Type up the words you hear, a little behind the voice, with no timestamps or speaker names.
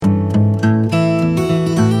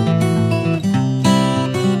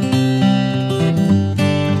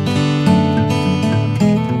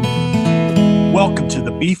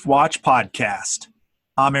Beef Watch podcast.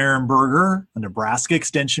 I'm Aaron Berger, a Nebraska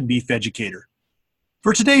Extension beef educator.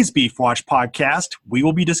 For today's Beef Watch podcast, we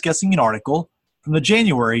will be discussing an article from the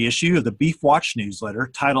January issue of the Beef Watch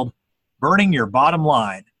newsletter titled Burning Your Bottom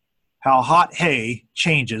Line, How Hot Hay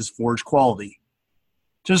Changes Forage Quality.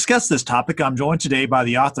 To discuss this topic, I'm joined today by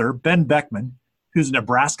the author, Ben Beckman, who's a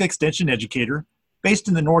Nebraska Extension educator based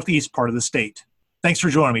in the northeast part of the state. Thanks for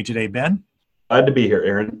joining me today, Ben. Glad to be here,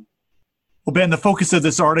 Aaron. Well, Ben, the focus of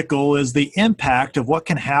this article is the impact of what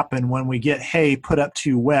can happen when we get hay put up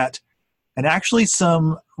too wet, and actually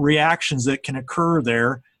some reactions that can occur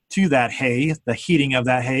there to that hay. The heating of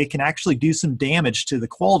that hay can actually do some damage to the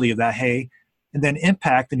quality of that hay and then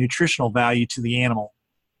impact the nutritional value to the animal.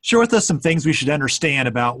 Share with us some things we should understand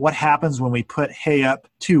about what happens when we put hay up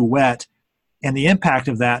too wet and the impact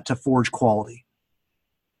of that to forage quality.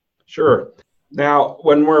 Sure. Now,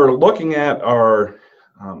 when we're looking at our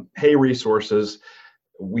hay resources,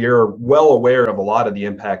 we're well aware of a lot of the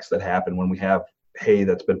impacts that happen when we have hay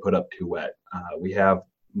that's been put up too wet. We have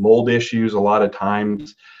mold issues a lot of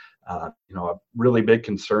times. A really big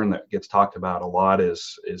concern that gets talked about a lot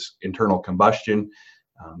is internal combustion.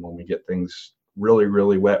 When we get things really,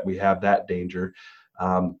 really wet, we have that danger.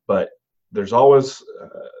 But there's always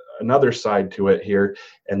another side to it here,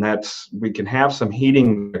 and that's we can have some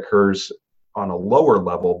heating that occurs on a lower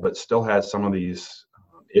level, but still has some of these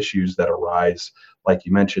issues that arise, like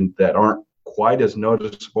you mentioned, that aren't quite as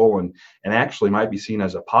noticeable and actually might be seen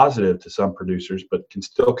as a positive to some producers, but can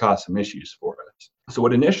still cause some issues for us. So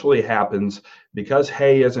what initially happens, because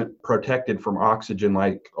hay isn't protected from oxygen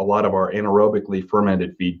like a lot of our anaerobically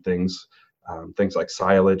fermented feed things like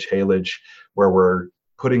silage, haylage, where we're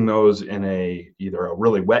putting those in either a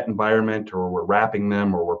really wet environment, or we're wrapping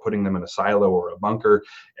them, or we're putting them in a silo or a bunker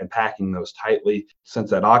and packing those tightly.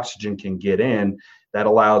 Since that oxygen can get in, that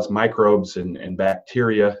allows microbes and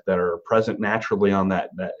bacteria that are present naturally on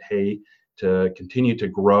that hay to continue to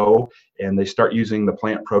grow, and they start using the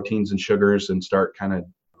plant proteins and sugars and start kind of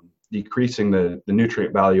decreasing the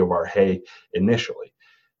nutrient value of our hay initially.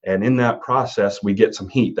 And in that process, we get some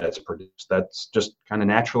heat that's produced. That's just kind of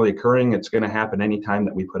naturally occurring. It's going to happen anytime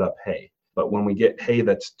that we put up hay. But when we get hay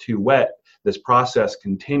that's too wet, this process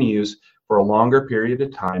continues for a longer period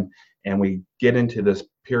of time, and we get into this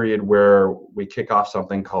period where we kick off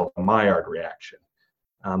something called a Maillard reaction.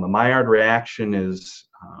 A Maillard reaction is,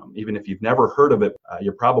 even if you've never heard of it,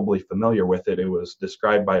 you're probably familiar with it. It was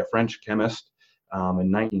described by a French chemist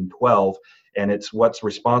in 1912, and it's what's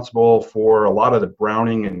responsible for a lot of the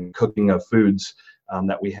browning and cooking of foods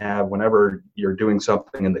that we have whenever you're doing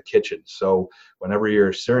something in the kitchen. So whenever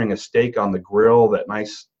you're searing a steak on the grill, that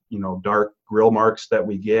nice, dark grill marks that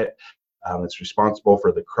we get, it's responsible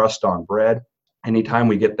for the crust on bread. Anytime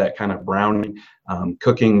we get that kind of browning,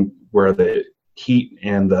 cooking where the heat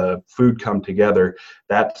and the food come together,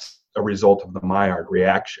 that's a result of the Maillard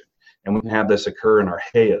reaction. And we can have this occur in our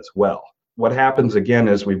hay as well. What happens again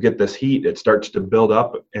is we get this heat, it starts to build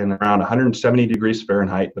up, and around 170 degrees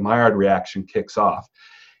Fahrenheit, the Maillard reaction kicks off.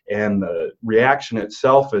 And the reaction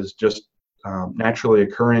itself is just naturally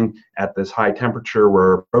occurring at this high temperature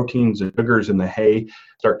where proteins and sugars in the hay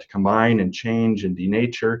start to combine and change and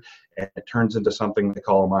denature, and it turns into something they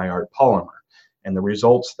call a Maillard polymer. And the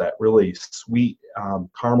results, that really sweet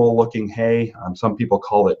caramel looking hay, some people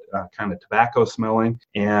call it kind of tobacco smelling,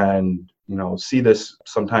 and see this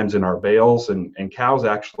sometimes in our bales, and cows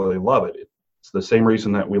actually love it. It's the same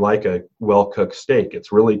reason that we like a well-cooked steak.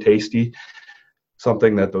 It's really tasty,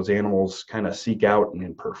 something that those animals kind of seek out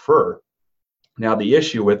and prefer. Now, the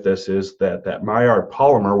issue with this is that Maillard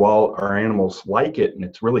polymer, while our animals like it and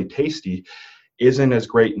it's really tasty, isn't as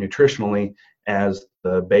great nutritionally as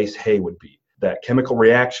the base hay would be. That chemical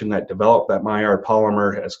reaction that developed that Maillard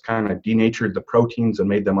polymer has kind of denatured the proteins and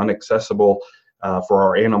made them inaccessible for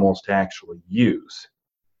our animals to actually use.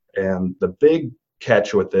 And the big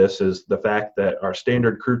catch with this is the fact that our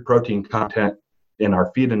standard crude protein content in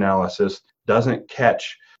our feed analysis doesn't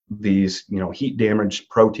catch these heat damaged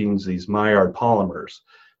proteins, these Maillard polymers.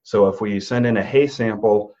 So if we send in a hay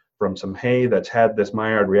sample from some hay that's had this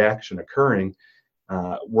Maillard reaction occurring,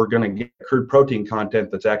 we're going to get crude protein content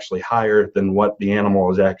that's actually higher than what the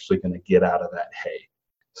animal is actually going to get out of that hay.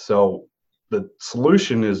 So the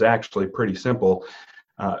solution is actually pretty simple.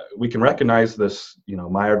 We can recognize this,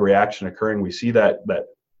 Maillard reaction occurring. We see that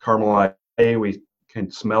caramelized hay, we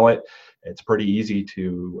can smell it. It's pretty easy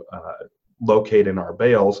to locate in our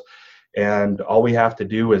bales. And all we have to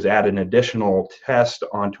do is add an additional test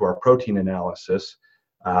onto our protein analysis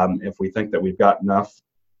if we think that we've got enough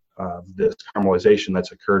of this caramelization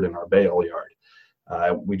that's occurred in our bale yard.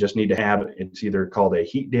 We just need to add, it's either called a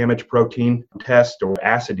heat damage protein test or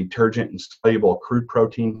acid detergent and soluble crude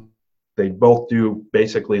protein. They both do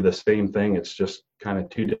basically the same thing. It's just kind of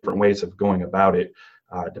two different ways of going about it.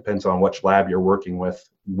 It depends on which lab you're working with,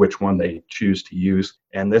 which one they choose to use.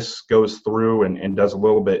 And this goes through and does a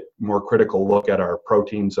little bit more critical look at our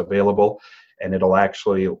proteins available. And it'll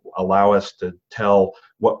actually allow us to tell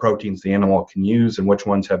what proteins the animal can use and which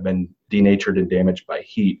ones have been denatured and damaged by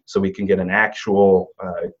heat. So we can get an actual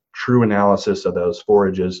true analysis of those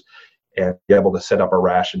forages and be able to set up our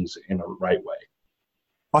rations in the right way.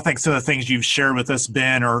 I think some of the things you've shared with us,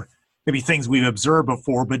 Ben, are maybe things we've observed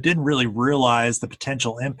before, but didn't really realize the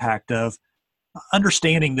potential impact of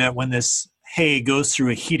understanding that when this hay goes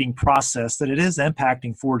through a heating process, that it is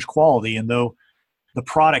impacting forage quality. And though the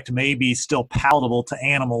product may be still palatable to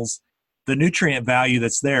animals, the nutrient value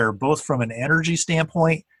that's there, both from an energy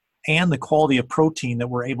standpoint and the quality of protein that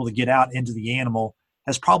we're able to get out into the animal,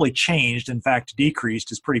 has probably changed, in fact, decreased,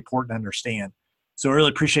 is pretty important to understand. So I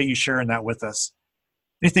really appreciate you sharing that with us.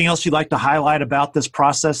 Anything else you'd like to highlight about this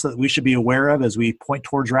process that we should be aware of as we point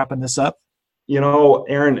towards wrapping this up?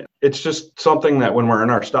 Aaron, it's just something that when we're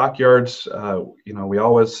in our stockyards, we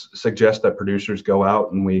always suggest that producers go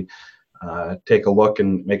out and we take a look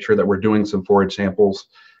and make sure that we're doing some forage samples.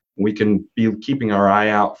 We can be keeping our eye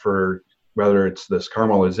out for whether it's this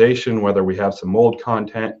caramelization, whether we have some mold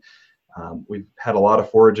content. We've had a lot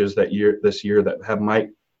of forages this year that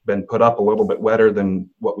might been put up a little bit wetter than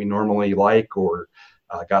what we normally like, or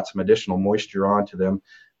got some additional moisture onto them.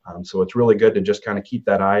 So it's really good to just kind of keep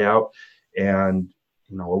that eye out. And,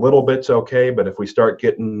 a little bit's okay, but if we start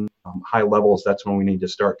getting high levels, that's when we need to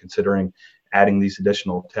start considering adding these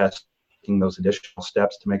additional tests, taking those additional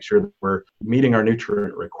steps to make sure that we're meeting our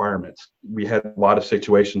nutrient requirements. We had a lot of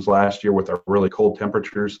situations last year with our really cold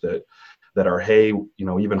temperatures that our hay,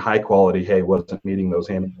 even high quality hay, wasn't meeting those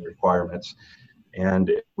animal requirements.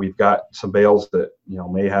 And we've got some bales that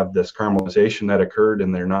may have this caramelization that occurred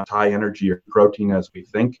and they're not high energy or protein as we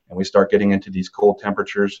think, and we start getting into these cold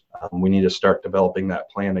temperatures, we need to start developing that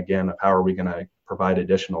plan again of how are we going to provide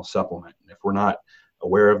additional supplement. And if we're not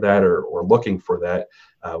aware of that or looking for that,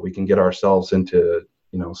 we can get ourselves into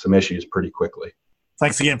some issues pretty quickly.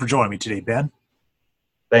 Thanks again for joining me today, Ben.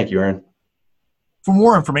 Thank you, Aaron. For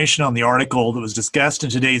more information on the article that was discussed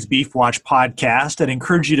in today's Beef Watch podcast, I'd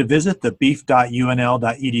encourage you to visit the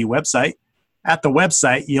beef.unl.edu website. At the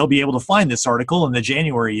website, you'll be able to find this article in the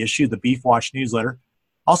January issue of the Beef Watch newsletter.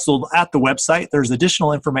 Also, at the website, there's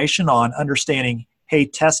additional information on understanding hay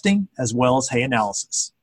testing as well as hay analysis.